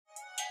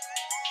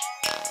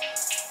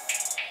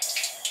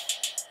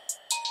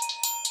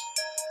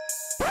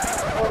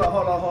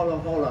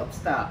hold up,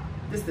 stop.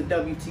 This is the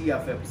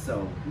WTF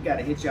episode. We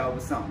gotta hit y'all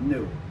with something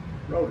new.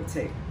 Roll the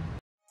tape.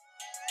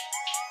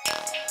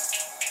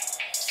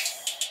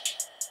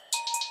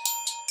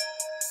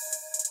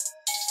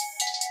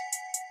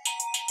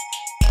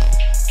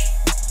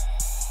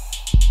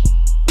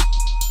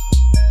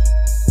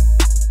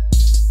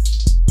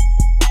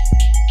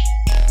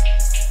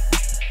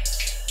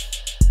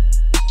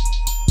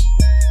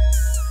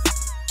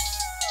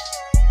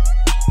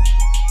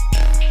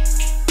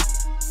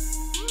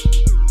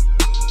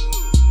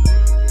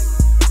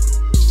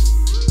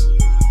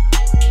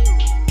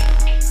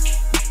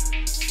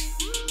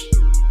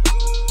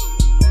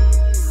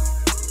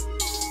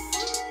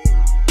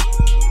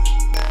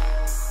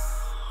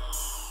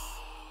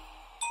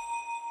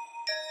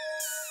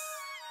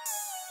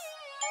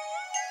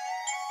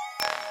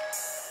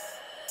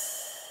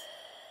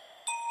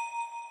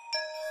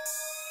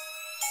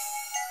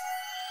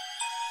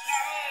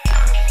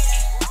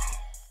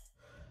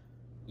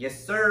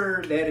 Yes,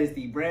 sir. That is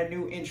the brand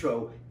new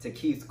intro to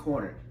Keith's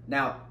Corner.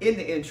 Now, in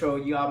the intro,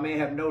 y'all may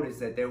have noticed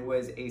that there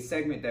was a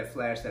segment that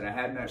flashed that I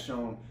have not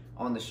shown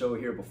on the show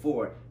here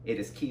before. It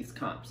is Keith's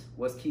Comps.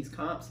 What's Keith's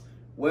Comps?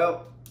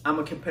 Well, I'm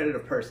a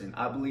competitive person.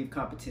 I believe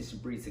competition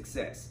breeds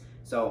success.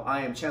 So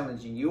I am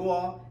challenging you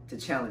all to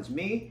challenge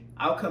me.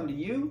 I'll come to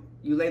you.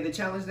 You lay the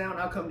challenge down.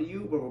 I'll come to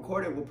you. We'll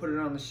record it. We'll put it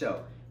on the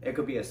show. It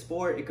could be a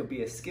sport. It could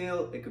be a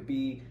skill. It could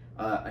be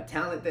a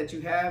talent that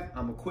you have.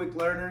 I'm a quick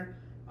learner.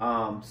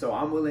 So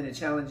I'm willing to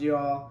challenge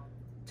y'all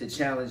to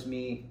challenge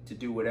me to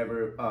do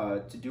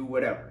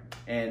whatever,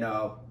 and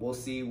we'll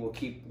see. We'll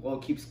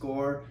keep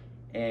score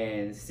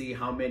and see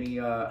how many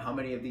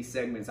of these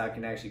segments I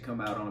can actually come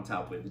out on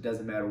top with. It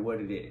doesn't matter what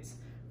it is.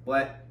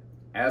 But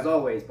as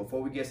always,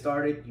 before we get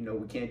started, you know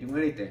we can't do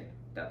anything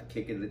without the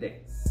kick of the day.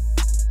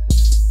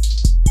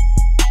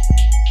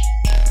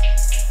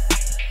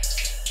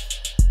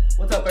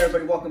 What's up,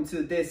 everybody? Welcome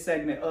to this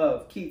segment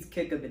of Keith's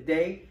Kick of the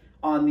Day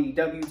on the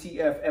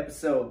WTF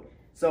episode.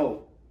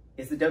 So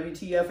it's the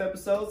WTF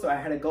episode, so I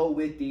had to go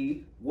with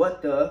the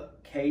What the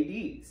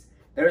KDs.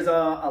 There's a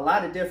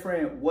lot of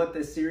different What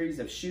the series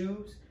of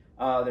shoes.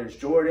 There's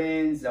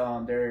Jordans,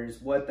 there's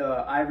What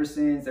the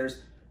Iversons, there's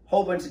a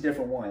whole bunch of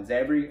different ones.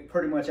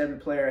 Pretty much every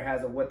player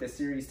has a What the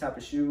series type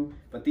of shoe,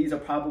 but these are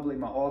probably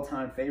my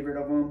all-time favorite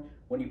of them.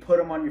 When you put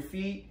them on your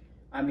feet,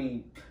 I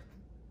mean,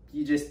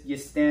 you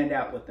stand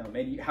out with them.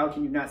 And how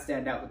can you not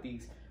stand out with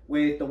these?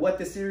 With the What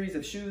the series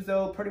of shoes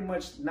though, pretty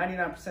much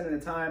 99% of the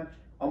time,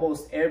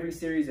 almost every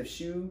series of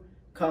shoe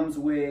comes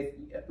with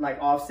like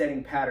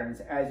offsetting patterns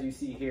as you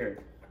see here.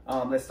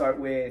 Let's start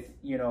with,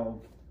 you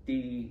know,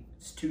 the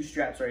two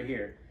straps right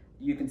here.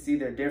 You can see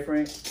they're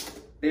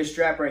different. This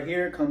strap right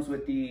here comes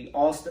with the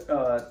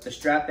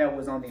strap that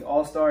was on the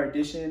All-Star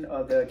edition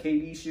of the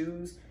KD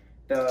shoes.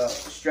 The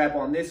strap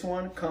on this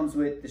one comes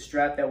with the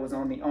strap that was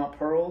on the Aunt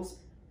Pearls,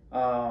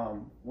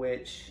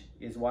 which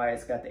is why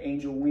it's got the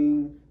angel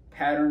wing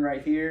pattern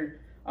right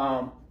here.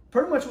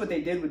 Pretty much what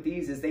they did with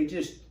these is they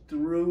just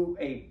threw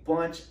a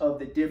bunch of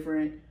the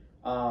different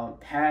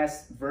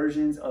past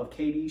versions of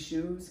KD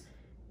shoes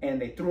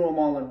and they threw them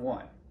all in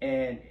one.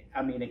 And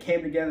I mean, it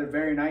came together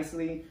very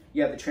nicely.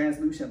 You have the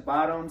translucent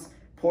bottoms.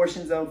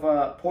 Portions of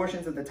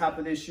the top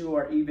of this shoe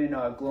are even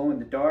glow in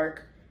the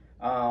dark.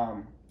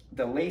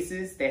 The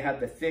laces, they have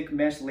the thick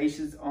mesh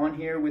laces on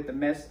here with the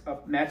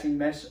matching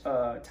mesh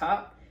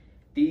top.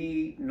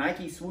 The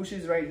Nike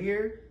swooshes right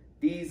here.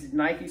 These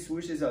Nike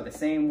swooshes are the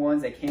same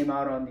ones that came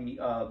out on the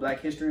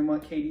Black History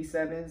Month KD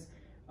 7s.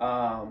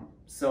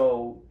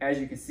 So as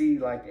you can see,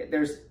 like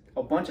there's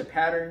a bunch of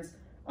patterns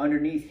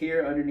underneath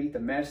here, underneath the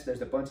mesh.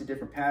 There's a bunch of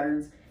different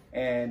patterns,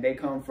 and they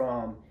come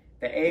from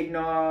the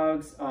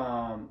eggnogs.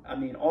 I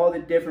mean, all the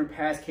different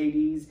past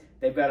KDs.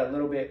 They've got a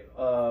little bit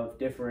of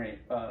different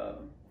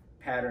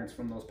patterns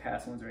from those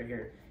past ones right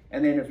here.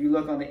 And then if you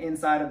look on the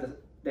inside of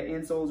the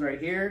insoles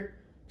right here,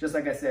 just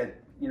like I said,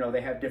 you know,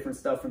 they have different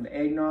stuff from the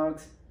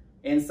eggnogs.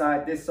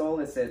 Inside this sole,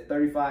 it says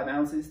 35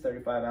 ounces,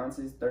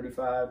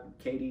 35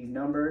 KD's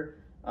number,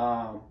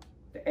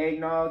 the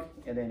eggnog,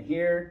 and then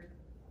here,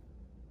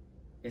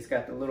 it's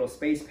got the little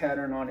space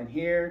pattern on in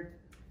here.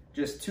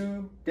 Just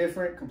two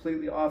different,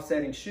 completely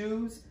offsetting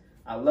shoes.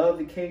 I love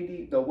the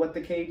KD, What the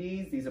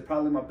KDs. These are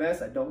probably my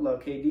best. I don't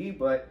love KD,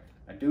 but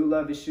I do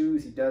love his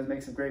shoes. He does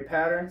make some great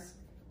patterns.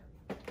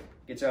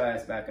 Get your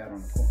ass back out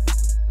on the court.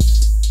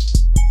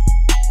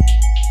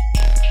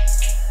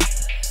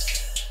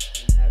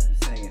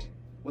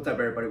 What's up,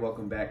 everybody?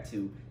 Welcome back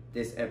to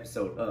this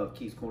episode of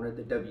Keith's Corner,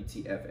 the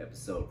WTF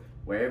episode,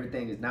 where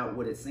everything is not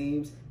what it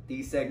seems.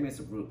 These segments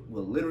will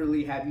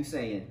literally have you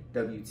saying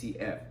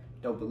WTF.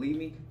 Don't believe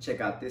me? Check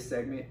out this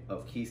segment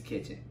of Keith's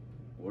Kitchen.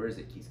 Or is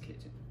it Keith's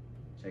Kitchen?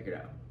 Check it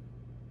out.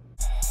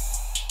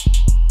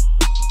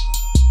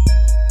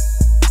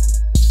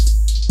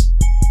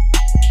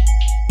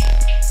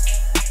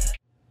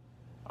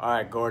 All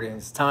right, Gordon,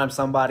 it's time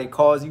somebody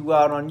calls you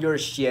out on your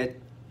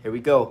shit. Here we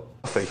go.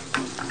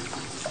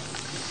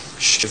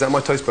 Shh, is that my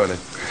toast burning?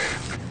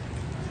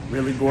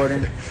 Really,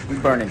 Gordon? We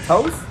burning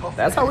toast?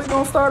 That's how we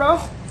gonna start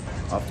off?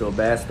 Off to a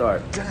bad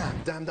start. Damn,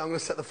 I'm gonna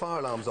set the fire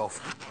alarms off.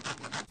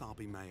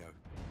 Barbie mayo.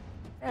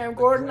 Hey,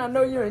 Gordon, I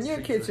know you're in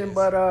your kitchen,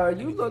 but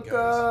you look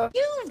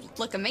You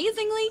look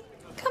amazingly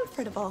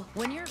comfortable.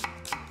 When you're...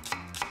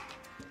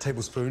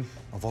 Tablespoon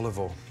of olive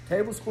oil.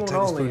 Tablespoon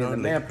only, and the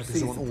man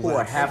proceeds to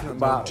pour half the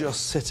bottle.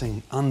 Just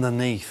sitting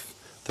underneath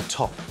the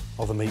top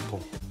of the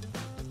meatball.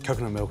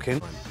 Coconut milk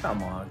in.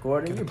 Come on,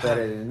 Gordon, you're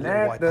better than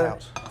Wipe that.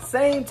 out. The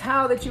same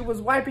towel that you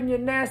was wiping your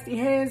nasty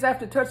hands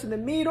after touching the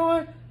meat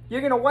on,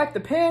 you're gonna wipe the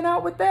pan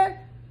out with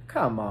that?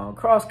 Come on,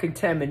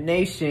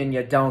 cross-contamination,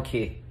 you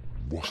donkey.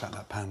 Wash out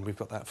that pan. We've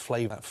got that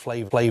flavor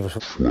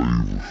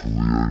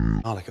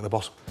garlic at the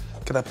bottom.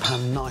 Get that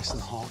pan nice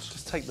and hot.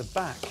 Just take the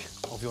back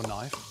of your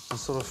knife and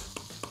sort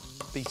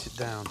of beat it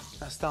down.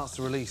 That starts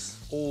to release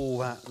all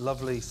that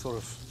lovely sort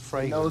of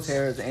fragrance. Nose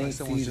hairs ain't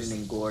Someone's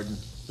seasoning, Gordon.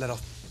 Let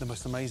off the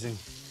most amazing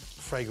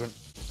fragrant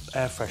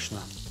air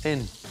freshener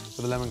in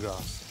with the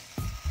lemongrass.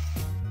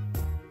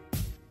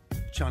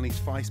 Chinese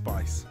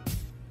spice.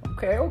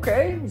 Okay.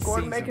 Gordon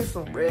Season. making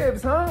some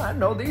ribs, huh? I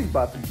know these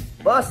about to be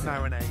busting.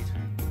 Marinade.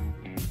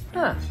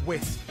 Huh.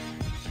 Whisk.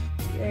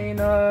 He ain't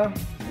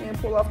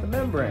pull off the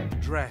membrane.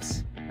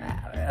 Dress.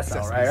 That's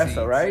Sesame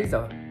all right. He's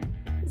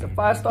a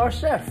 5-star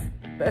chef.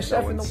 Best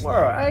chef in the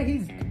world.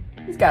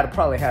 He's got to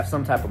probably have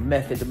some type of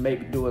method to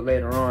maybe do it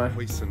later on.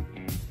 Hoisin.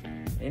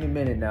 Any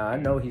minute now, I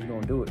know he's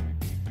gonna do it.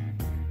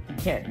 He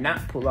can't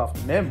not pull off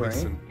the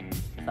membrane.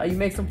 That's how you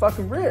make some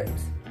fucking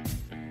ribs.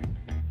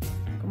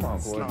 Come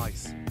on, Gordon.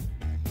 Slice.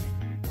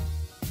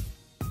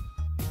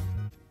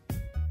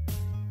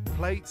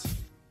 Plate.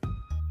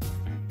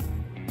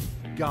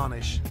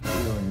 Garnish.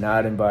 You are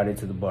not invited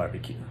to the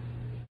barbecue.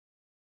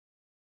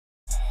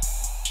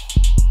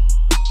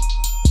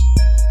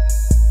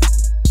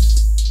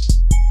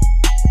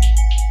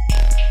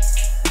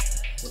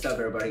 What's up,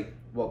 everybody?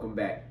 Welcome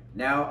back.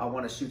 Now I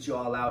want to shoot you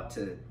all out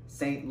to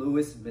St.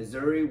 Louis,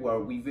 Missouri, where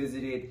we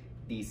visited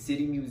the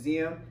City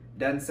Museum.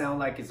 Doesn't sound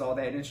like it's all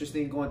that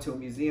interesting going to a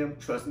museum.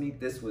 Trust me,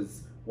 this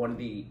was one of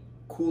the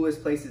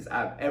coolest places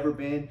I've ever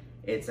been.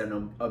 It's a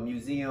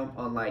museum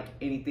unlike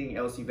anything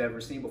else you've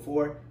ever seen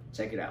before.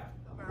 Check it out.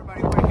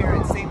 Everybody, we're here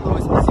in St.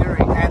 Louis,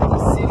 Missouri at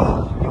the City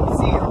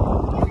Museum.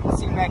 As you can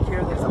see back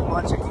here, there's a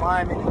bunch of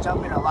climbing and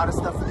jumping, a lot of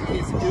stuff for the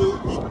kids to do.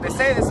 But they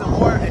say this is a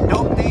more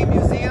adult-themed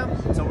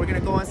museum, so we're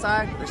gonna go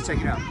inside. Let's check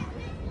it out.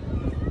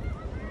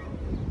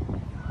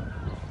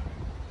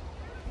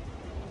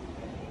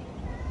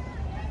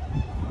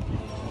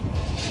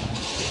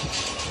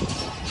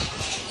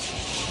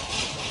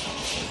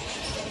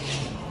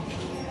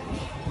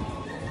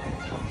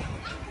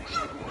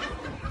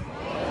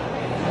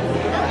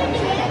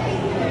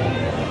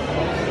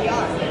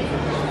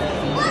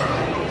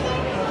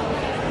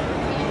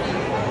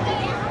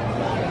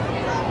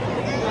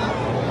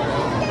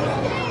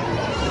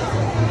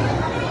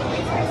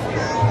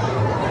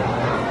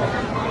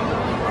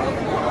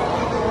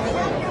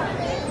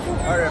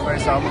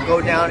 So I'm gonna go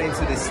down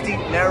into the steep,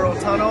 narrow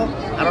tunnel.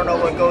 I don't know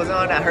what goes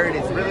on. I heard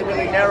it's really,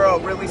 really narrow,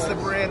 really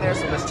slippery in there,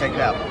 so let's check it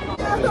out.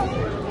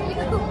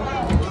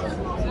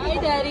 Hi,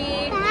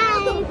 Daddy.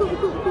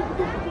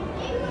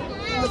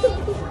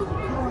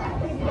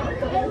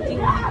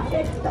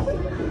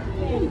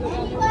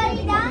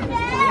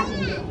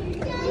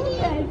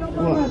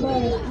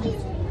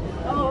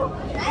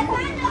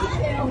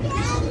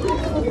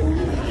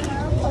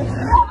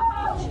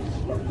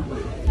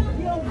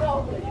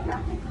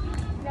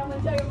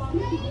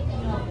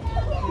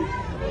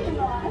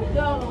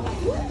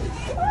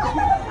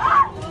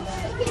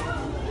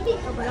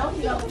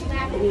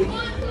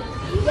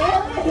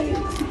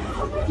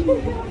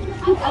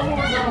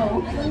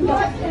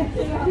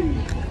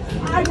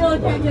 I really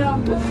can't get up.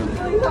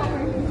 Please help me.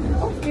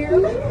 I'm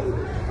scared.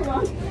 Come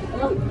on.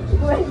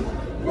 Wait.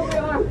 Put my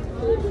arm.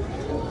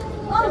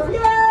 I'm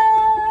scared.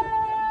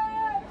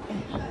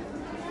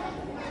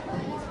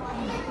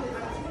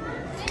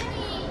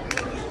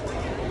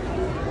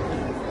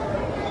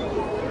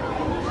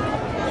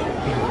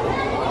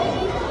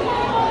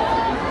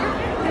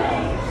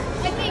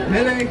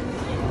 Millie.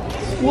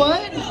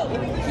 What?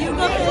 You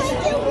go this.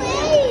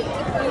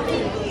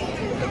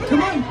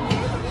 Come on.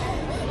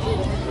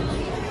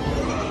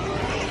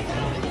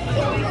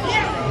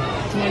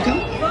 You wanna come?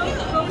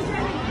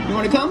 You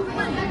wanna come?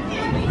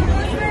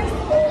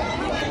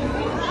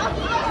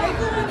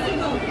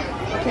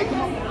 Okay, come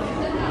on.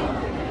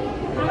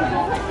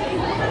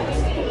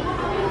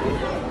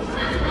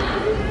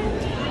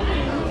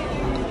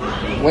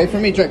 Wait for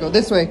me, Draco.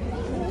 This way.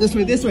 This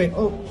way, this way.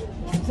 Oh,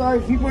 sorry.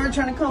 People are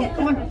trying to come.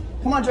 Come on.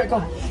 Come on, Draco.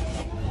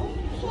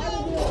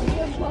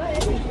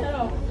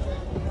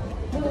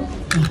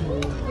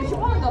 We should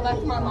probably go back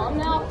to my mom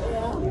now.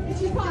 Yeah.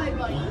 She's probably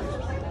like...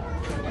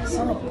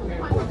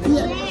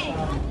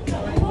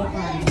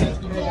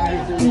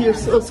 You're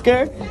so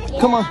scared?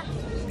 Come on.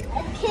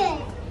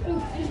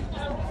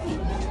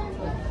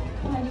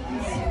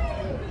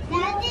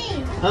 Daddy.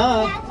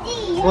 Daddy.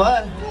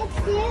 What?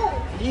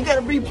 You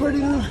gotta be pretty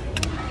little.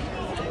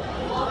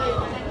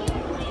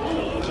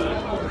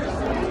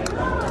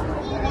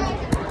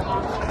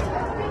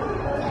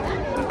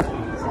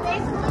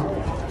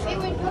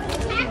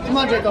 Come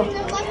on, Draco.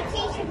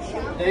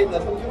 Hey,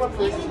 let's go. Come on,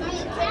 please.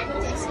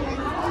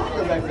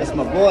 That's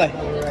my boy.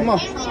 Come on.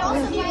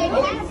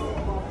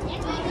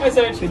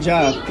 Good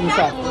job. Come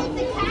inside.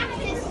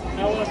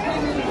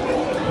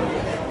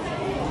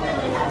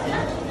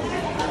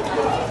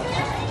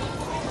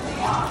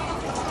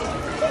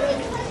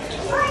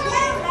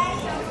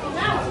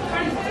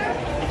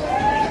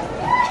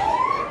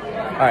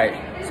 Alright,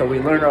 so we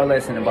learned our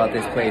lesson about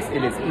this place.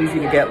 It is easy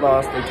to get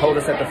lost. They told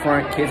us at the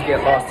front, kids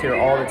get lost here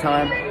all the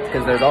time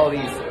because there's all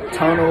these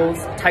tunnels,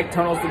 tight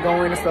tunnels to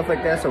go in and stuff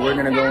like that. So we're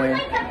gonna go in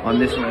on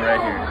this one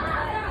right here.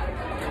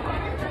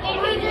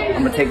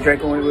 I'm gonna take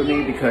Draco in with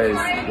me because,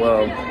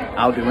 well,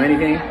 I'll do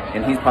anything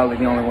and he's probably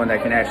the only one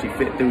that can actually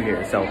fit through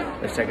here. So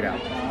let's check it out.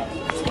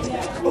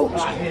 Oh.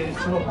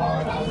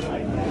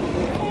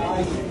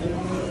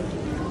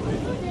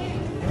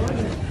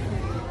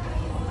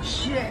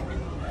 Shit.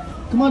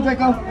 Come on,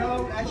 Draco.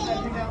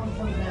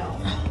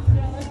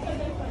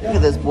 Look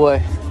at this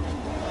boy.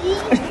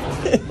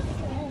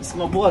 This is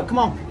my boy. Come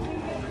on.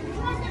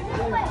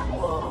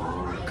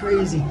 Whoa,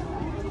 crazy.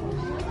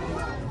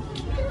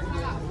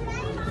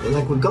 They're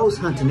like we're ghost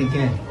hunting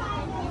again.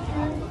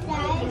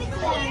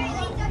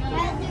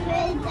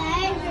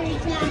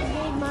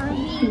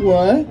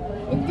 What?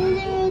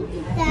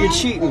 You're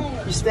cheating.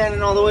 You're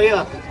standing all the way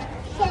up.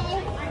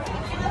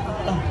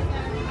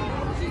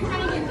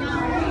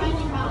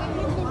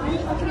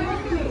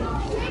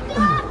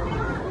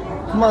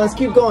 Come on, let's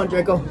keep going,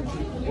 Draco.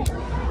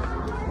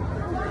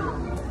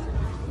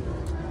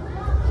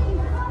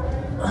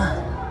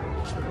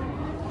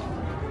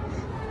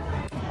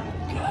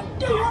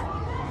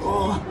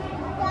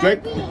 Oh.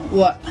 Drake,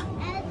 what?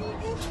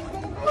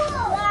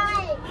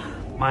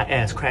 My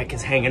ass crack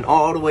is hanging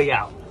all the way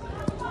out.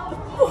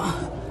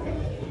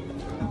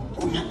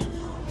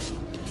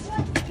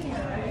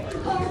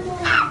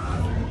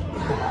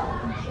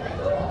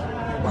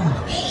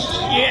 Oh,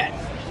 shit.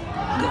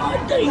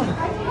 God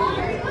damn.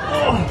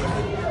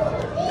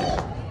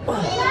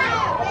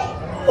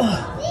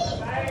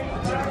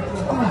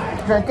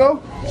 Draco?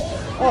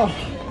 Oh,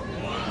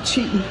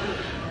 cheating.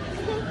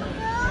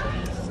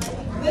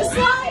 This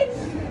side?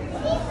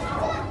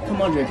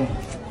 Come on, Draco.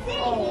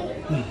 Oh.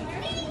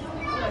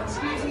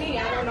 Excuse me,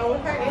 I don't know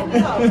what that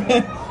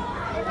is.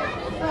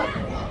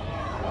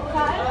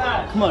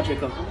 Come on,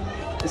 Draco.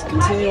 Let's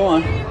continue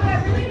on.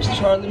 It's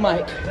Charlie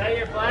Mike. Is that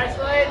your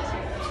flashlight?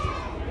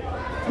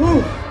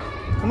 Woo!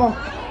 Come on.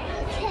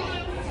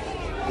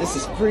 This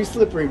is pretty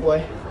slippery,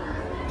 boy.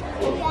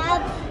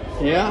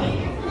 Yeah?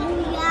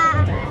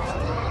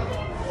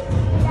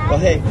 Well,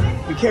 hey,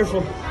 be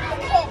careful.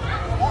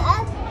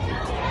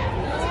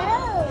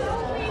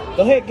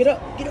 Go ahead, get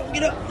up, get up,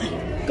 get up.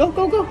 Go,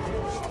 go, go.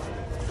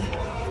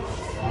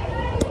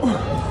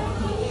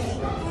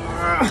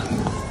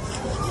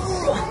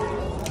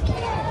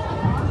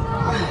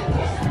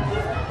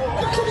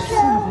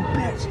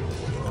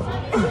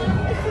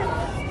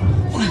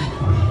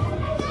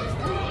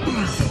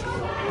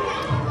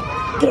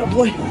 Get up,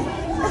 boy.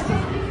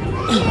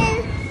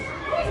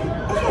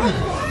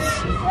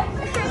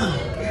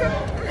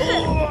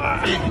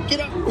 Get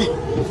up.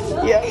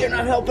 Yeah, you're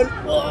not helping.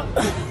 Come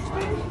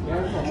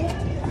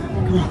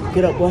on,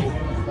 get up, boy.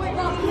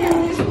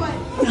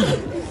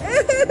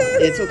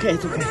 It's okay,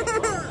 it's okay.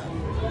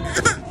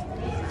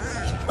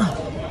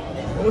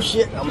 Oh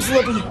shit, I'm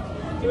slipping.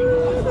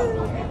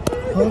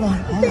 Hold on,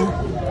 hold on.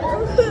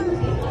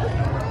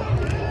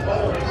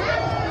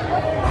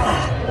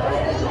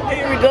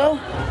 Here we go.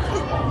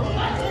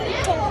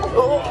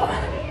 Oh.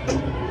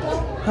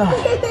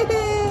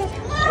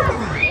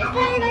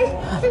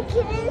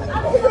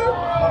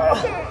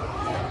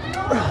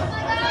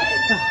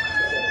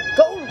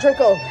 Go,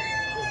 Draco.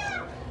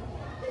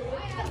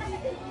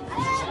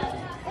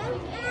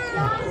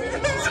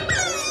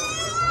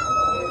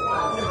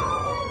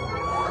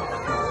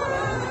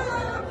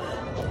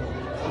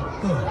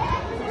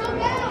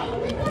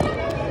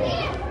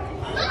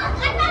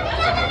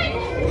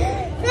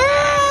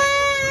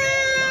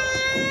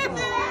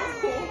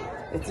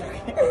 It's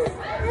okay.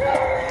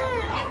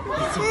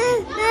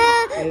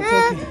 It's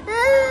okay.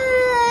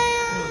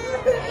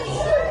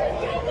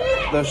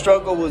 The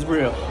struggle was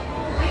real.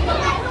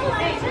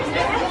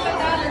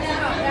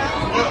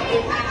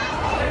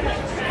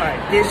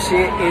 Alright, this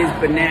shit is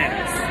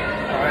bananas.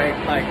 Alright,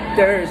 like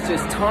there's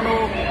just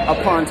tunnel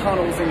upon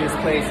tunnels in this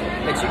place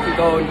that you can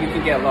go and you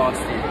can get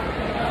lost in.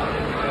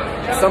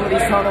 Some of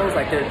these tunnels,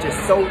 like they're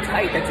just so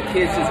tight that the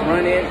kids just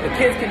run in. The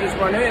kids can just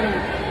run in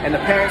and the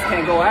parents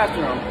can't go after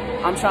them.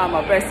 I'm trying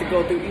my best to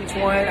go through each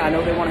one. I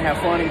know they want to have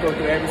fun and go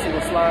through every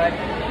single slide,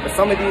 but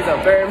some of these are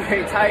very,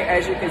 very tight.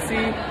 As you can see,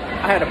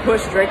 I had to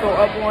push Draco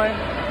up one.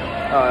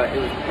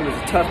 It was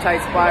a tough,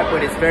 tight spot,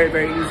 but it's very,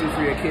 very easy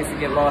for your kids to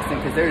get lost in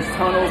because there's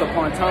tunnels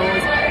upon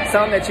tunnels,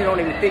 some that you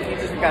don't even think. You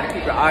just got to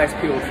keep your eyes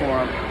peeled for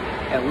them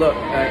and look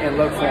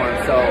for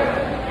them. So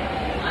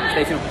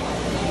stay tuned.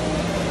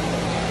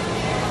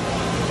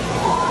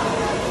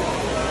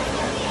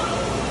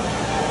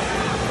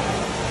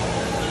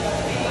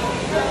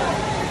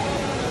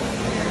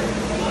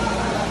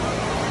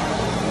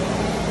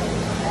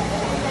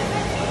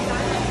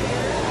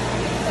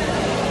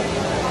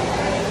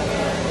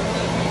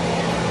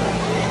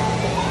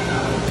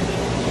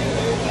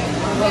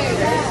 You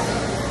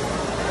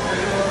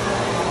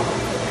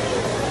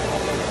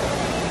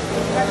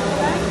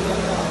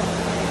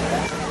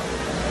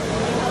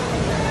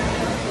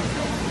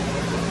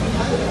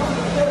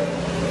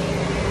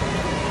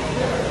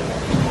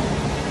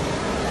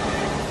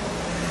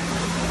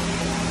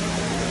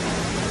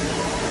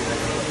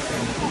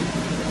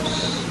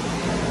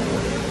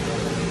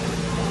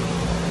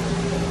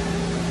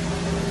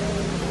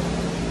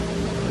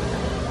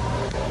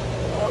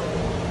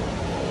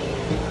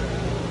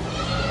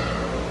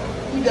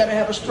gotta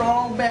have a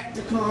strong back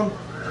to come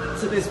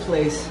to this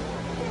place.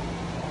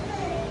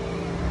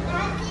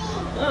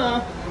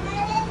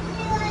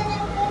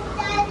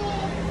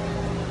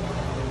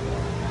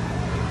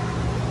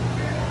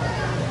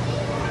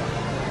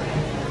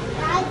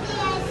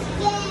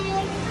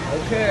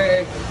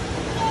 Okay.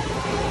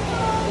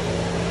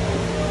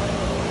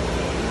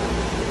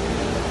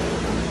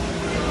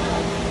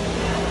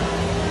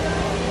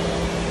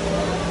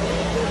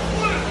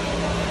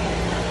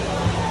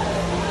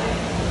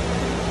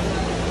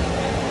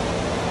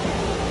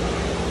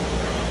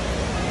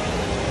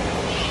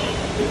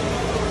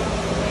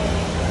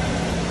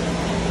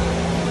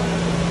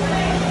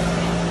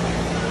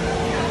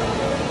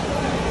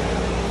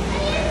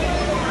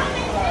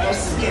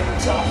 This is getting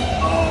tough.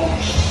 Oh,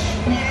 shit.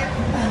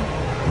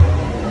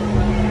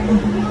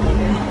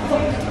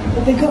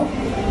 Where'd they go?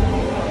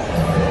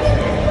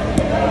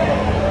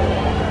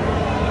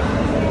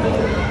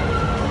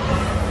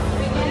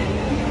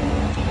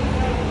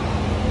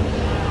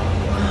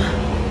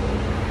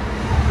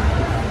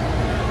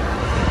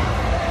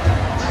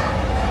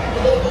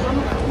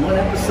 One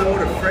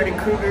episode of Freddy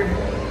Krueger.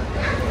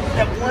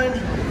 That one.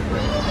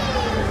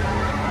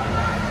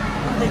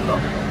 Where'd they go?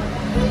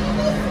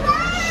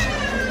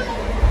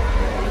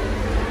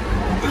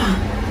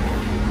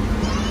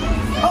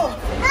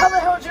 How the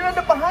hell did you end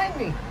up behind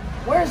me?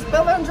 Where's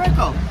Bella and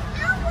Draco?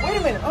 Wait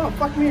a minute. Oh,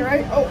 fuck me,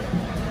 right? Oh,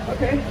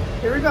 okay.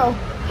 Here we go.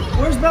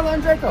 Where's Bella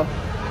and Draco?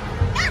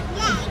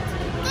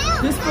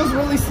 This feels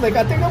really slick.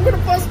 I think I'm gonna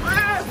bust.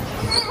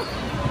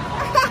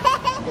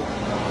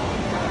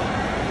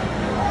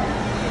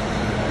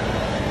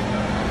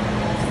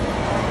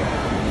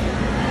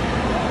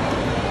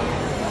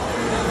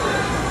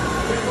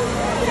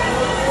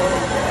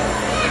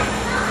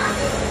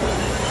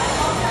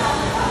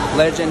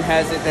 Legend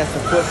has it that's the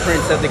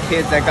footprints of the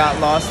kids that got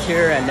lost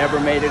here and never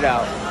made it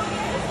out.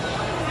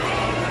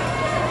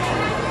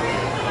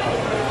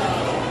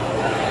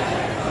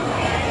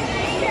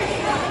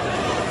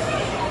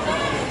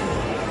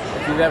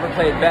 If you've ever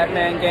played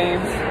Batman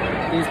games,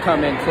 these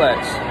come in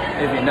clutch.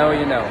 If you know,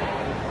 you know.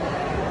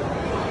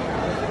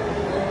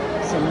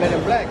 Some Men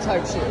in Black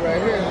type shit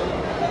right here.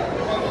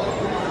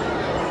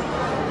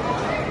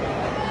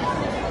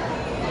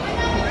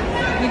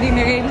 You think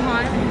they're getting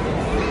hot?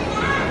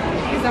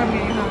 I'm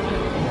getting hot.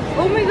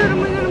 Oh my god, oh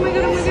my god, oh my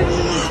god, oh my god, oh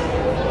my god.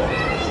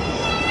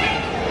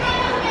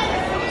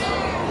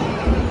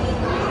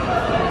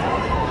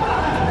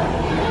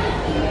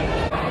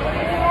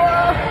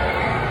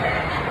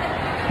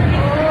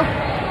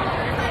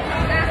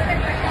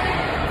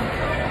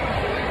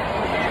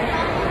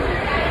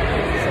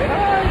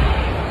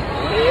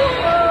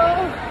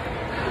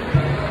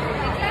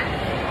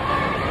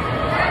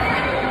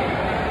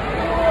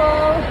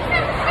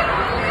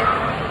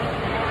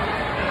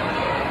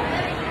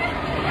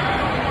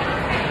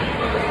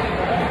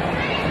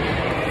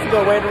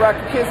 Good way to rock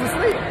your kids to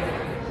sleep.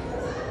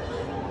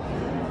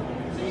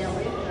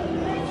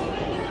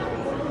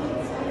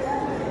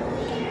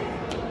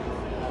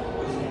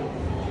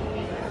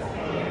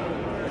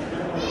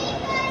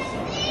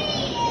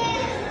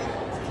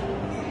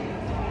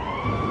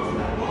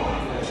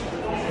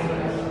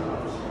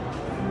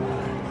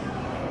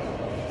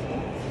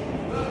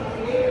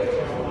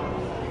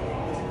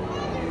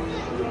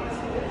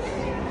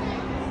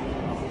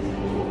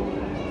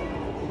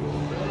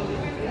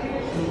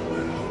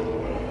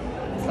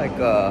 Like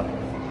a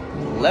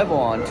level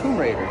on Tomb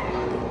Raider.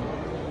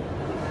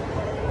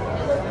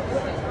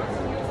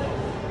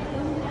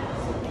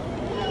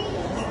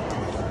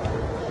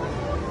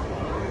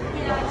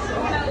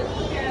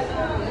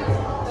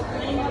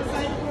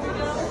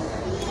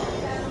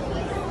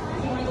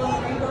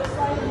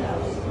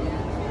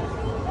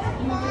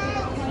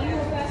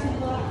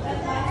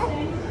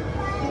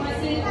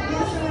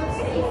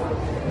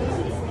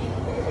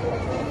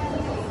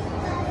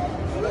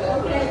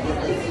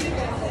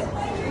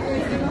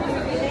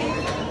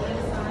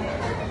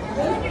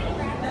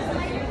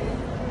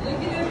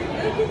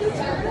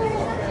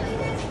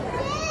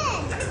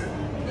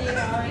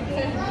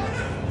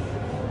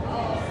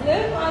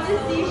 Look, all the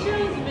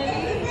seashells,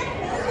 Minnie.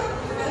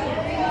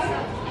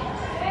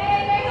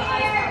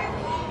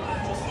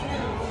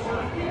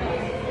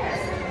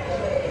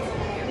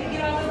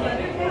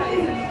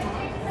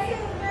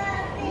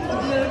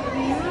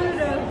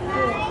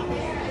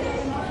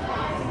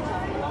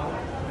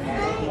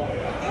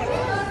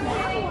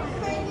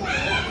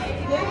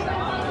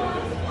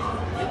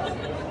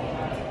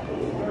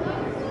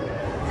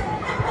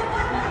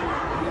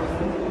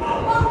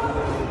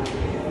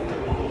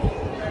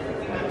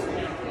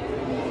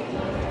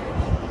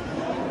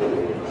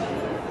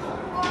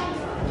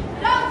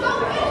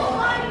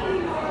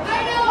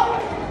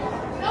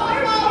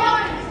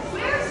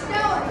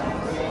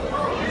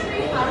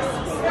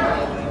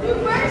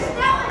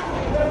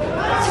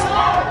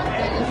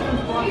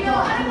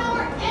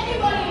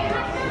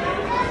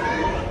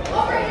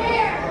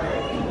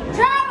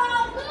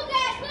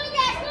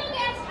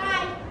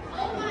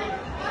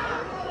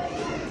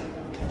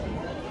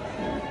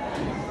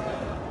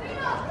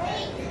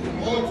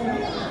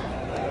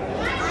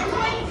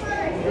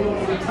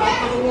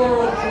 top of the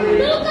world for you.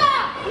 Luca!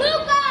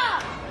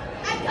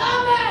 I'm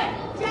coming!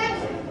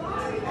 Jackson!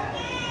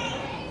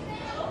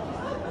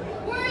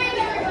 We're in,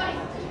 everybody!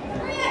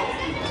 We're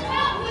in!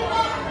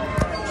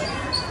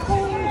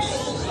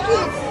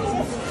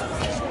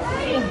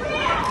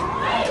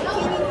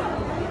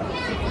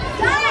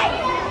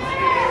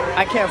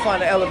 I can't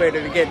find an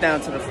elevator to get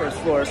down to the first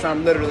floor, so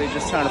I'm literally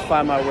just trying to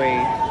find my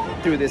way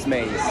through this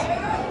maze.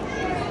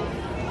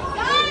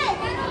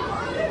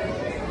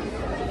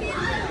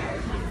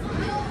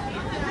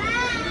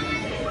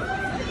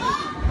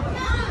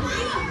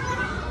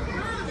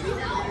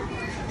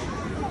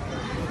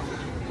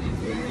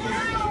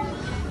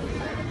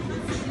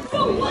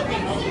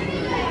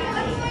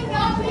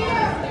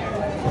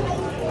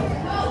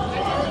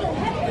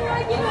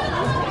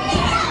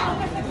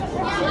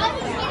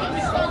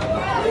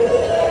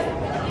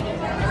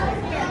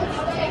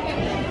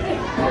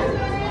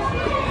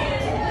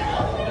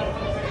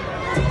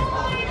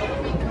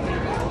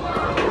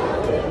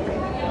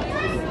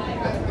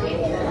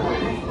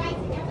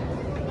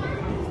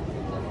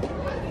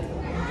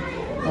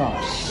 Oh,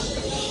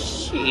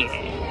 shit.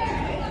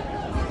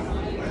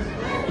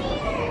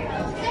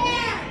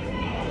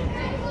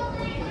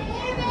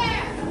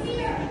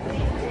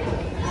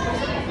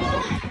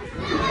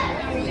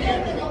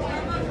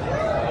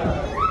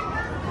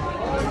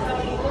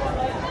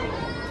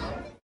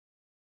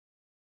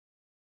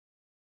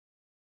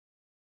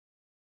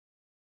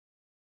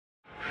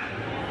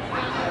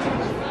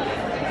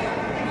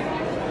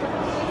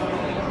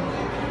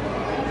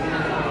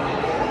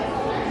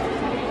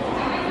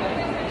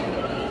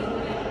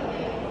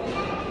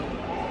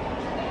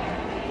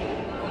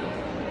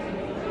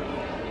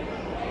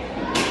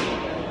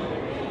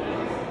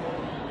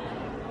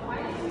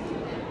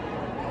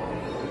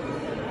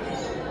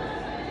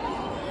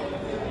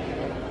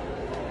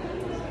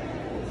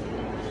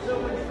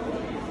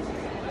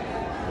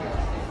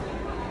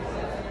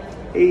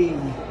 Hey.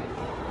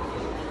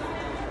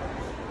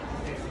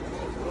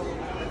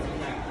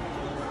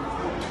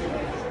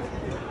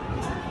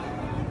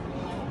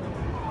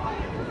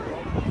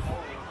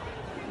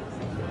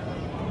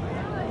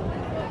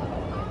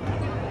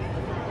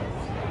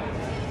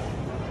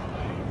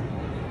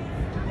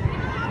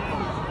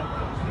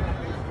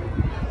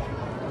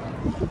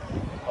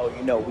 Oh,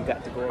 you know, we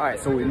got to go. All right,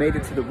 so we made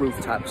it to the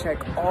rooftop.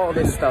 Check all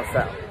this stuff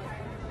out.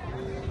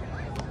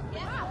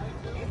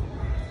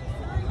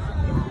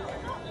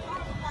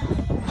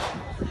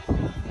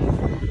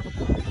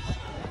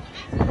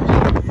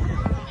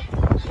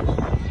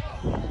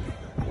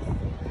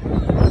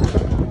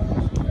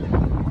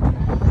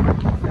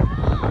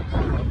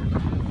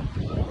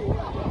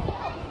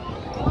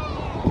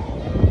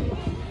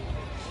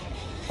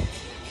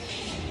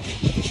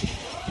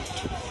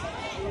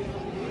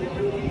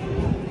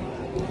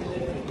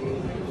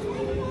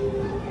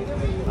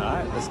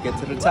 Let's get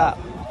to the top.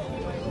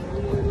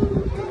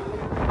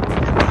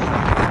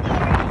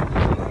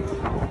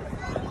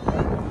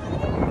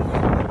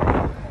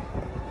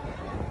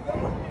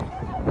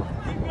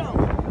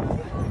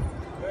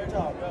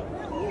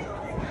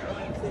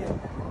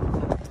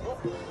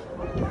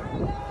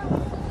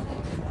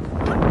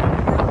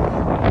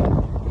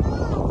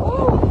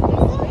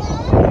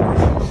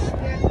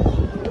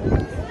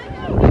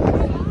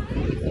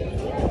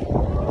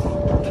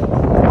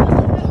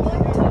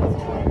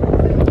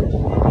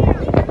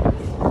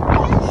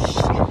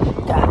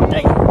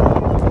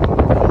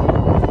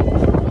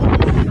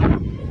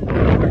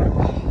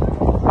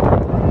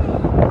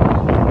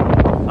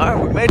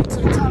 Made it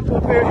to the top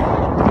up here.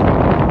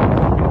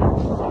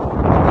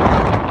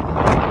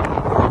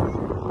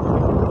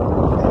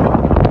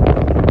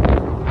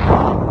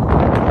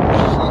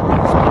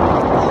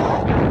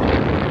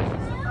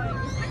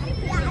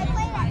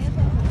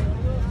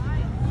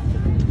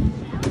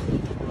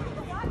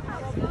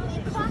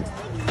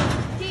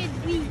 Did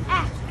we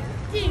ask?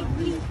 Did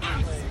we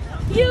ask?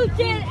 You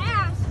did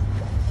ask!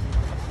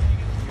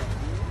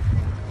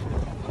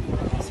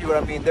 See what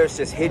I mean? There's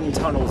just hidden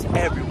tunnels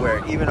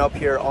everywhere, even up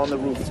here on the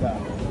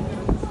rooftop.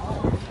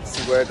 Let's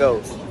see where it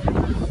goes.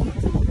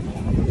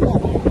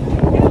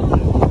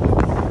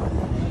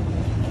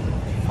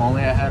 If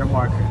only I had a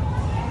marker.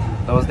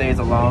 Those days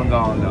are long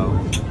gone though.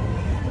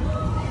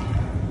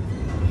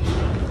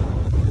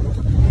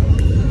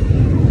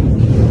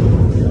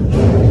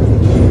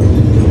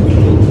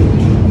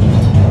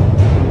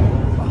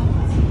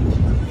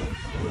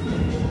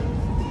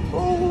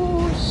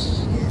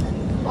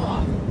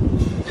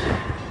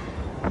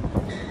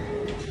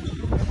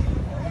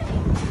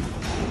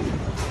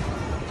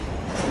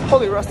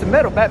 Holy rusted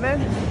metal,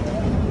 Batman.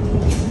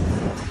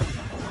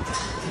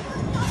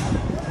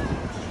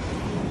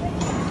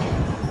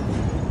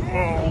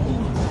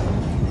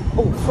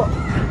 Oh, fuck.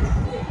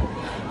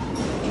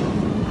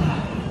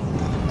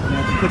 I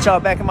have to put y'all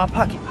back in my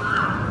pocket.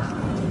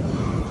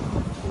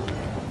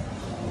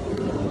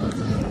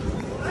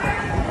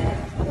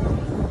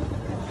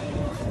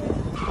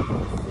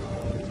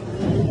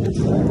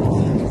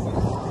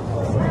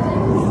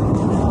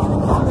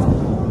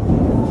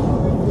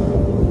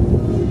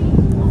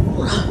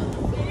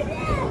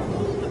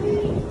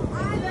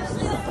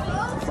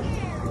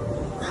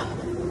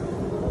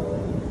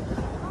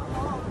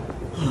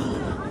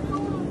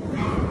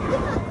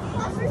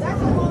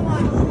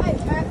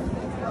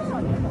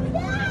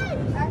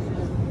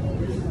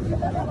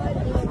 All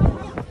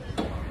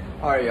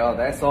right, y'all,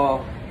 that's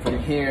all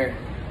from here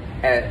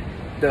at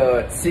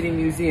the City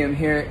Museum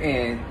here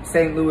in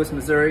St. Louis,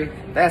 Missouri.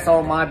 That's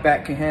all my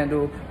back can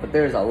handle, but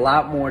there's a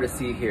lot more to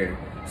see here.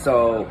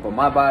 So, but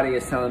my body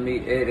is telling me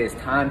it is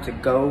time to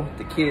go.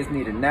 The kids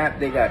need a nap.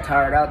 They got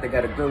tired out. They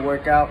got a good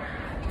workout.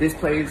 This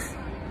place,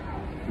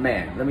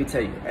 man, let me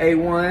tell you,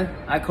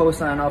 A1, I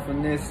co-sign off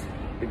on this.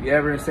 If you're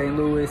ever in St.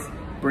 Louis,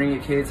 bring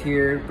your kids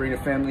here, bring the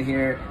family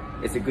here.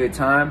 It's a good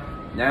time.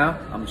 Now,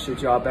 I'm gonna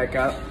shoot y'all back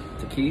out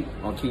to Keith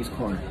on Keith's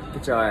Corner.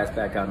 Get y'all ass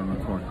back out on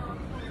the corner.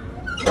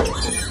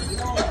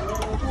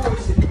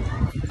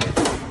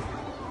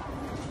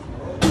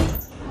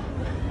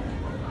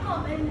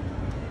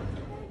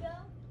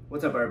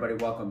 What's up, everybody?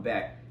 Welcome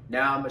back.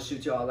 Now I'm gonna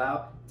shoot y'all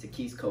out to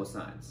Keith's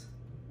cosigns.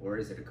 Or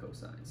is it a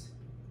cosigns?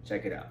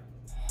 Check it out.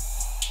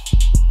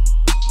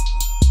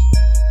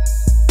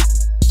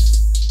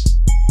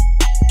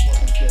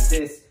 Welcome to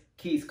this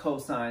Keith's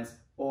cosigns,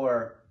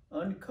 or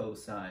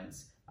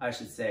uncosigns, I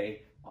should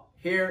say,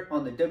 here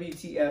on the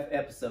WTF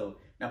episode.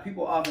 Now,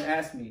 people often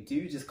ask me, do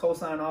you just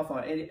co-sign off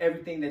on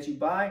everything that you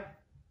buy?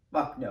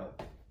 Fuck no.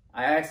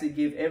 I actually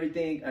give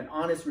everything an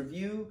honest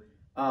review.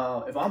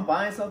 If I'm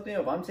buying something,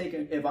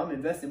 if I'm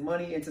investing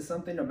money into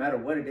something, no matter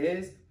what it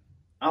is,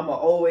 I'ma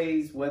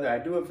always, whether I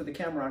do it for the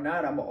camera or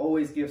not, I'ma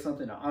always give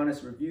something an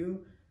honest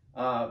review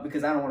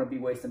because I don't want to be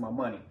wasting my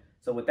money.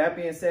 So with that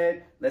being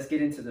said, let's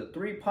get into the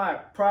 3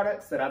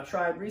 products that I've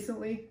tried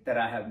recently that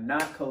I have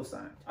not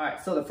co-signed. All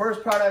right, so the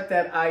first product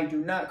that I do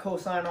not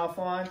co-sign off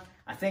on,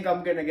 I think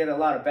I'm gonna get a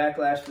lot of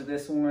backlash for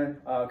this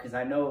one because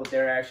I know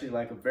they're actually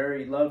like a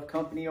very loved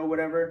company or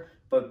whatever,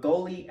 but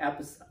Goli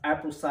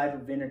apple cider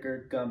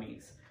vinegar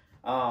gummies.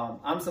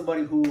 I'm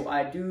somebody who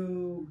I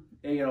do,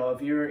 you know,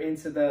 if you're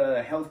into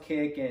the health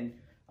kick and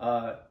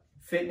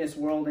fitness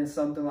world and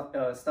something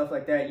stuff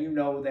like that, you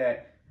know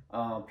that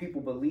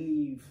people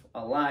believe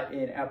a lot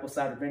in apple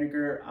cider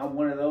vinegar. I'm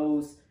one of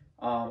those.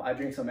 I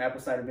drink some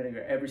apple cider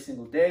vinegar every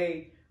single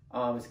day.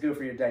 It's good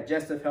for your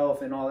digestive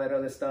health and all that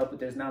other stuff, but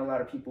there's not a lot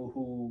of people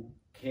who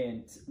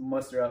can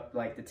muster up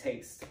like the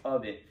taste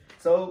of it.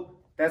 So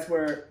that's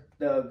where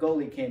the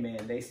Goli came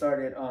in. They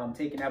started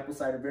taking apple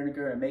cider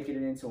vinegar and making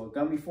it into a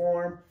gummy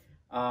form,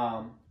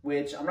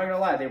 which I'm not gonna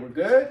lie, they were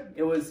good.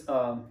 It was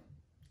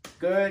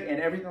good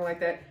and everything like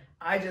that.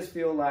 I just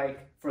feel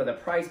like for the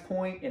price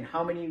point and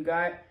how many you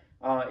got,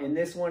 in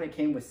this one, it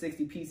came with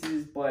 60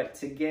 pieces, but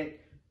to get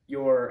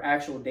your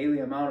actual daily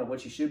amount of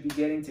what you should be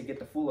getting to get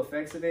the full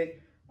effects of it,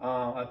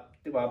 I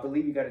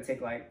believe you got to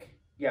take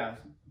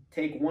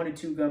take 1 to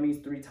 2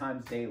 gummies 3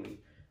 times daily.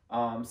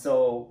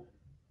 So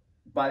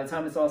by the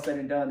time it's all said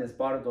and done, this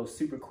bottle goes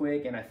super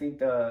quick, and I think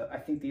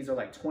these are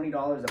like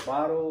 $20 a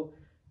bottle,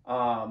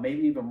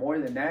 maybe even more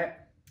than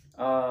that.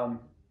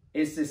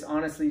 It's just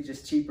honestly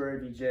just cheaper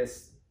if you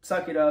just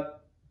suck it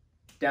up,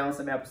 down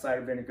some apple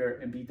cider vinegar,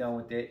 and be done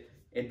with it.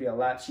 It'd be a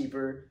lot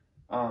cheaper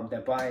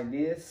than buying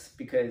this,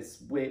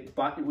 because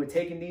with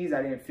taking these,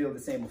 I didn't feel the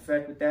same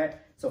effect with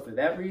that. So for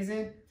that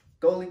reason,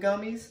 Goli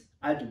gummies,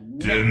 I do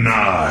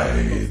not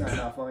co-sign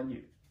off on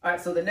you. All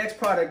right, so the next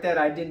product that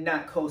I did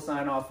not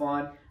co-sign off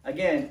on,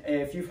 again,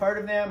 if you've heard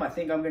of them, I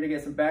think I'm gonna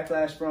get some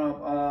backlash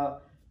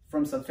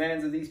from some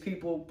fans of these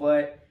people,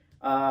 but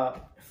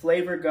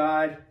Flavor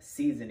God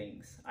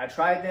seasonings. I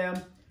tried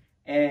them,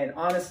 and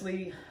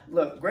honestly,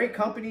 look, great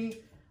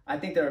company. I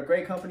think they're a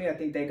great company. I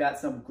think they got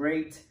some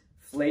great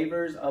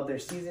flavors of their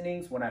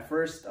seasonings. When I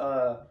first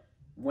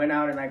went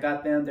out and I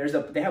got them,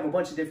 they have a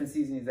bunch of different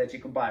seasonings that you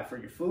can buy for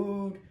your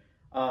food,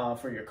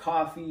 for your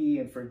coffee,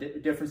 and for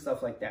different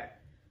stuff like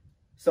that.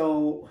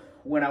 So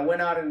when I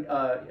went out and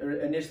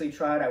initially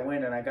tried, I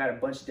went and I got a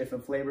bunch of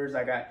different flavors.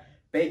 I got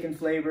bacon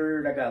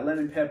flavored, I got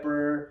lemon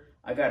pepper,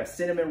 I got a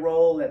cinnamon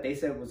roll that they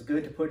said was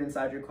good to put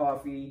inside your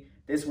coffee.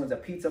 This one's a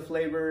pizza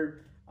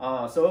flavored.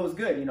 So it was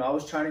good. You know, I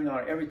was trying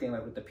on everything.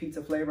 Like with the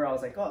pizza flavor, I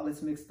was like, oh,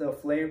 let's mix the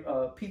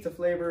pizza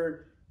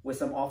flavor with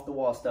some off the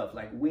wall stuff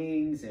like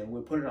wings, and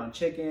we'll put it on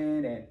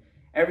chicken and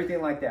everything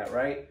like that,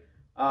 right?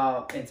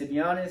 And to be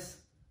honest,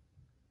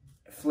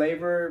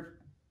 flavor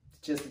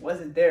just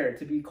wasn't there.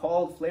 To be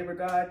called Flavor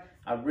God,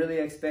 I really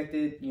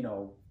expected, you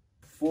know,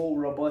 full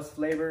robust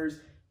flavors.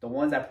 The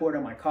ones I poured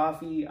on my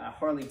coffee, I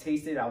hardly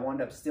tasted. I wound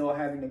up still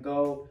having to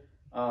go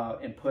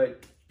and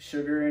put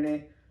sugar in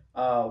it.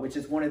 Which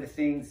is one of the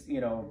things,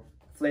 you know,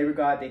 Flavor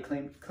God, they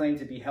claim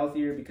to be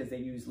healthier because they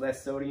use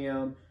less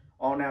sodium,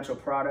 all natural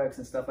products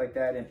and stuff like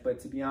that. But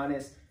to be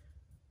honest,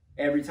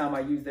 every time I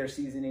use their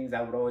seasonings,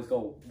 I would always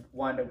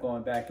wind up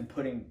going back and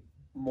putting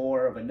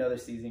more of another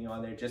seasoning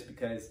on there just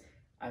because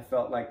I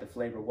felt like the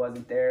flavor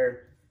wasn't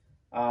there.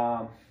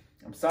 I'm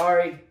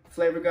sorry,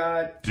 Flavor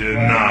God.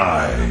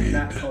 Denied. I'm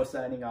not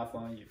co-signing off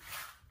on you.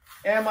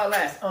 And my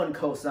last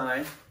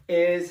unco-sign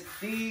is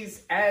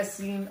these as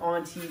seen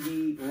on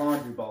TV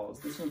laundry balls.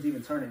 This one's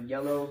even turning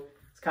yellow.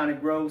 It's kind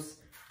of gross,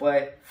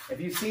 but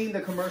if you've seen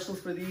the commercials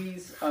for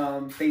these,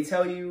 they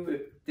tell you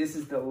this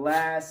is the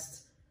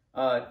last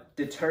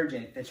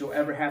detergent that you'll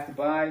ever have to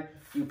buy.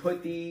 You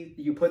put these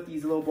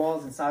little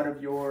balls inside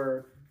of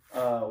your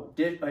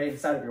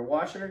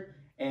washer,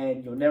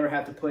 and you'll never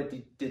have to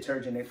put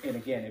detergent in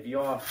again. If you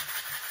all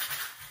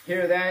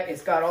hear that,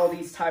 it's got all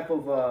these type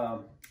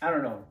of, I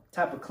don't know,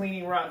 type of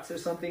cleaning rocks or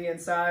something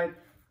inside.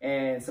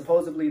 And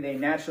supposedly they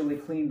naturally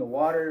clean the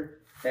water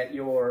that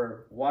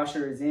your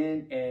washer is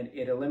in, and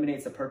it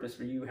eliminates the purpose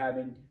for you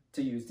having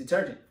to use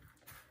detergent.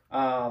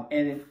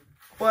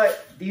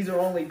 But these are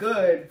only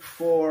good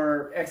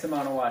for X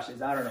amount of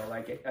washes. I don't know,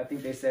 like I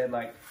think they said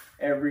like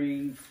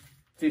every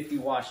 50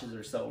 washes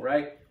or so,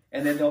 right?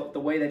 And then the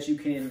way that you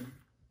can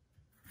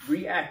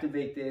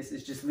reactivate this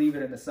is just leave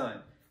it in the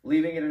sun.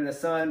 Leaving it in the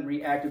sun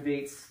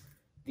reactivates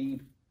the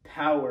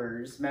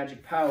powers,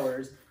 magic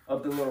powers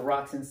of the little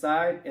rocks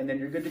inside, and then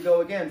you're good to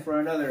go again for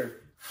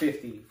another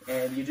 50,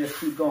 and you just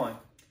keep going.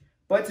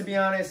 But to be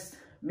honest,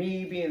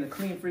 me being the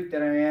clean freak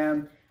that I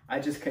am, I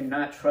just could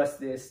not trust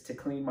this to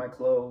clean my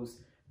clothes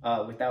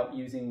without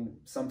using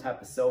some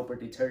type of soap or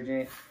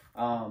detergent.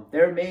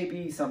 There may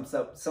be some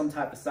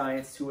type of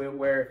science to it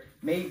where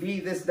maybe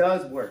this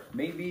does work.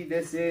 Maybe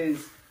this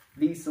is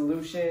the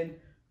solution,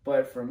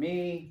 but for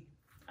me,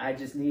 I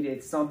just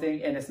needed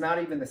something, and it's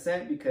not even the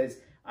scent because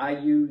I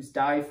use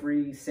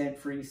dye-free,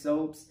 scent-free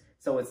soaps.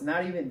 So it's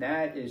not even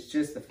that, it's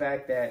just the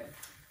fact that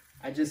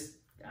I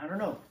don't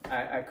know.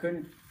 I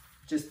couldn't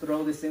just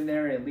throw this in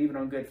there and leave it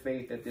on good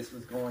faith that this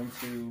was going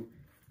to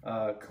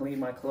clean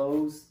my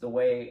clothes the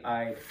way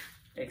I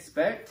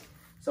expect.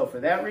 So for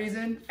that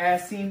reason,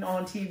 as seen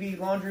on TV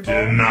laundry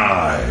ball,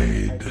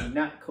 denied. I do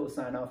not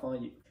co-sign off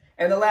on you.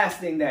 And the last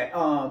thing that,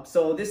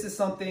 so this is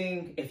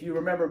something, if you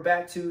remember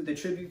back to the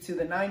Tribute to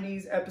the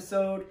 90s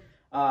episode,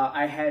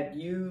 I had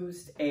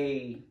used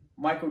a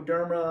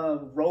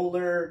microderma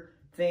roller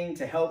thing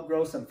to help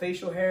grow some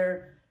facial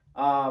hair.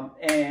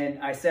 And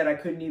I said I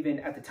couldn't even,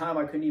 at the time,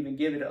 I couldn't even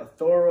give it a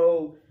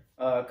thorough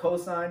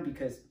cosign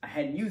because I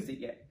hadn't used it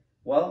yet.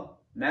 Well,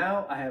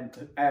 now I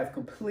have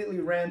completely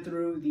ran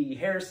through the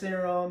hair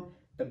serum,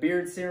 the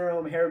beard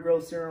serum, hair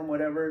growth serum,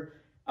 whatever.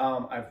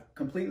 I've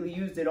completely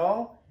used it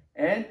all,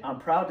 and I'm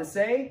proud to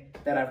say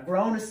that I've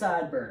grown a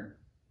sideburn.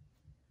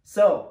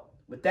 So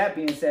with that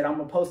being said, I'm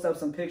gonna post up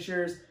some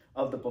pictures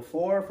of the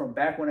before from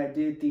back when I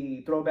did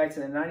the throwback to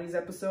the 90s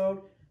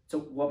episode, to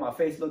what my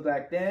face looked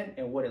like then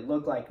and what it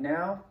looked like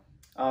now.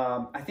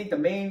 I think the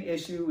main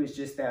issue is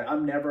just that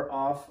I'm never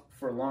off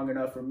for long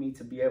enough for me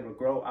to be able to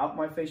grow out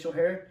my facial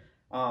hair.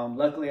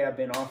 Luckily, I've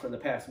been off for the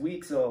past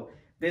week, so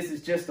this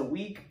is just a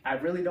week. I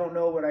really don't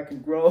know what I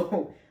can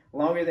grow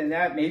longer than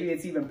that. Maybe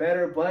it's even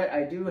better, but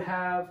I do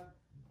have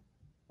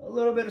a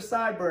little bit of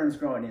sideburns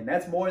growing in.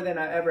 That's more than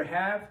I ever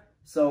have,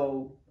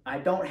 so I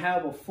don't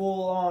have a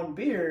full-on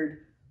beard,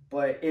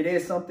 but it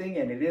is something,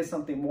 and it is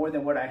something more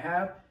than what I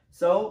have.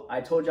 So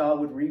I told y'all I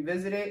would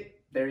revisit it.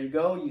 There you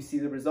go. You see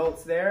the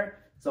results there.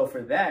 So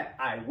for that,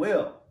 I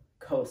will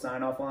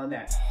co-sign off on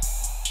that.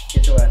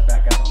 Get your ass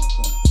back out on the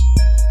corner.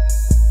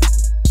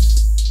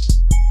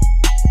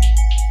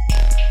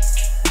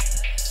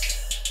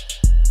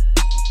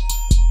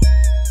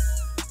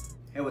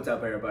 Hey, what's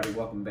up, everybody?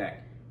 Welcome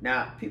back.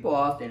 Now, people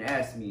often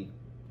ask me,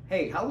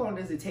 hey, how long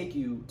does it take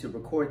you to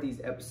record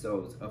these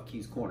episodes of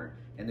Keith's Corner?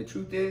 And the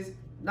truth is,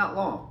 not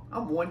long.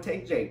 I'm one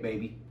take Jake,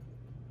 baby.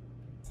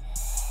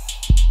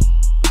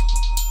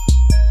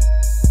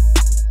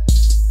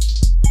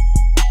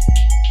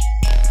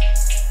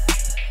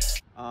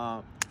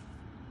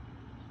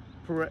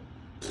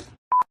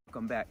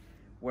 Come back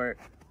where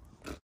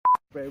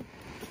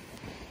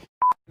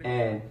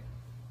and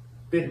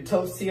bit of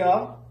toast to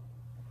y'all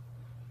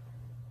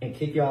and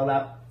kick y'all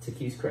out to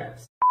Keith's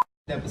Crafts.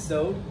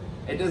 Episode,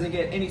 it doesn't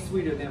get any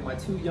sweeter than my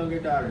two younger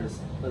daughters,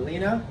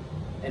 Melina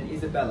and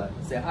Isabella.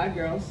 Say hi,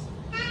 girls.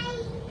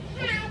 Hi.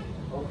 Hi.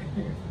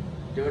 Okay.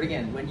 Do it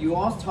again. When you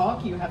all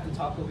talk, you have to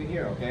talk over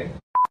here, okay?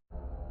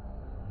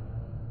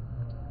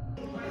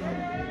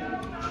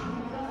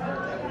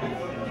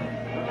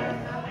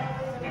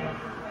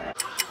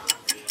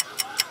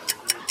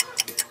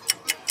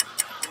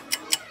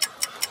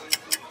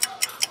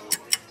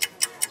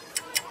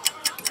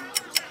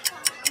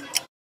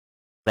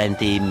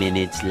 Twenty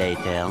minutes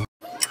later.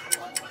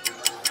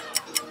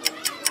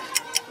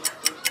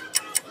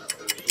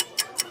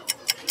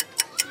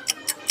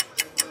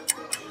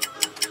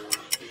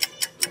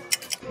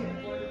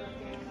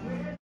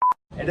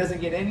 It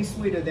doesn't get any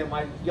sweeter than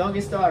my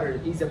youngest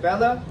daughter,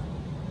 Isabella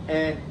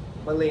and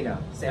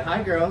Melina. Say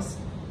hi, girls.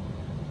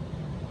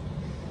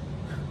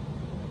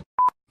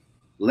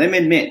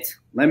 Lemon mint.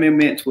 Lemon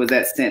mint was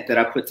that scent that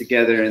I put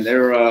together, and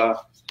they're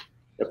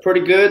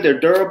pretty good. They're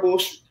durable.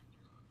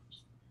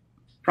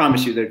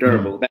 Promise you, they're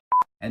durable.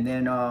 And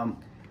then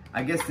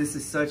I guess this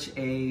is such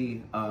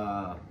a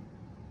I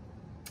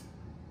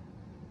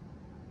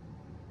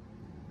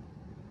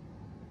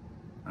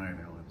don't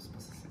even know what I'm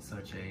supposed to say.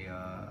 Such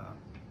a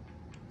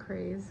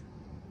craze.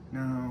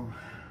 No.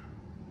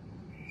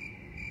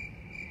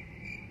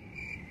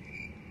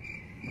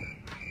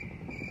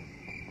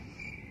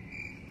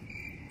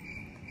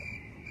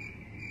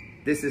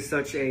 This is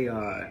such a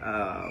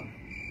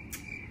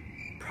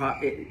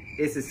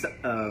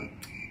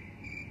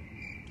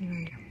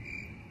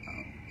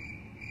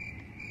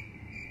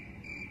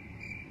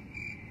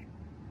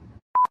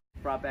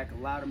Brought back a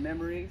lot of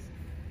memories.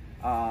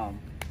 And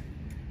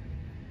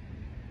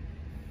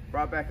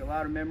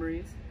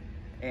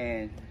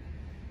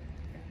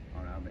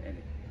oh no, I'm gonna end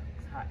it.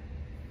 It's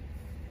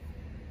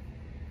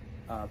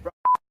hot.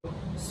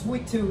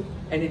 Sweet tooth,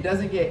 and it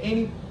doesn't get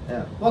any.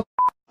 Well,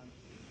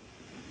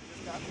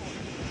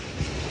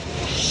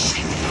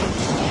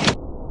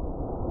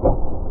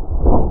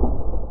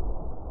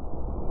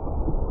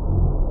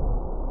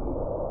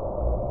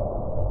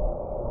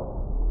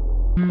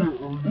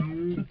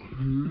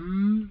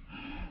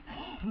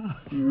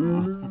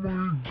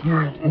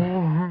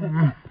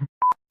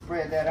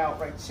 spread that out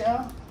right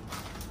here.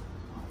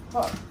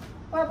 What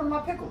happened to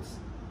my pickles?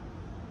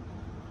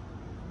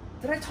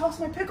 Did I toss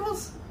my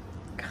pickles?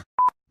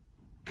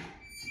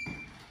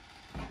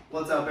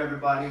 What's up,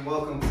 everybody?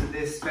 Welcome to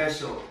this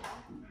special.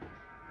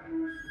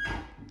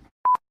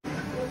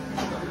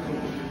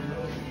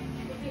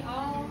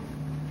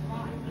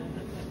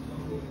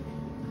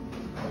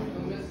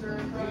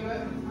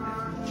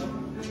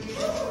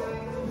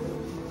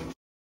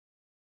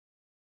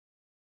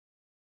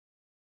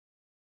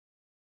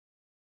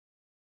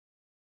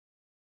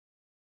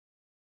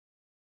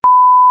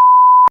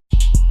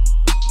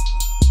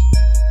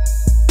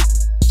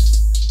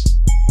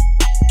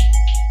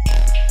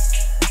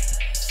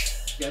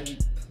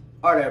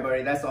 All right,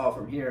 everybody, that's all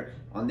from here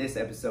on this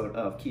episode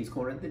of Key's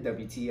Corner, the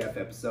WTF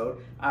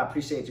episode. I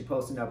appreciate you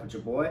posting up with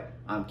your boy.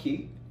 I'm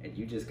Key, and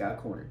you just got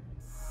cornered.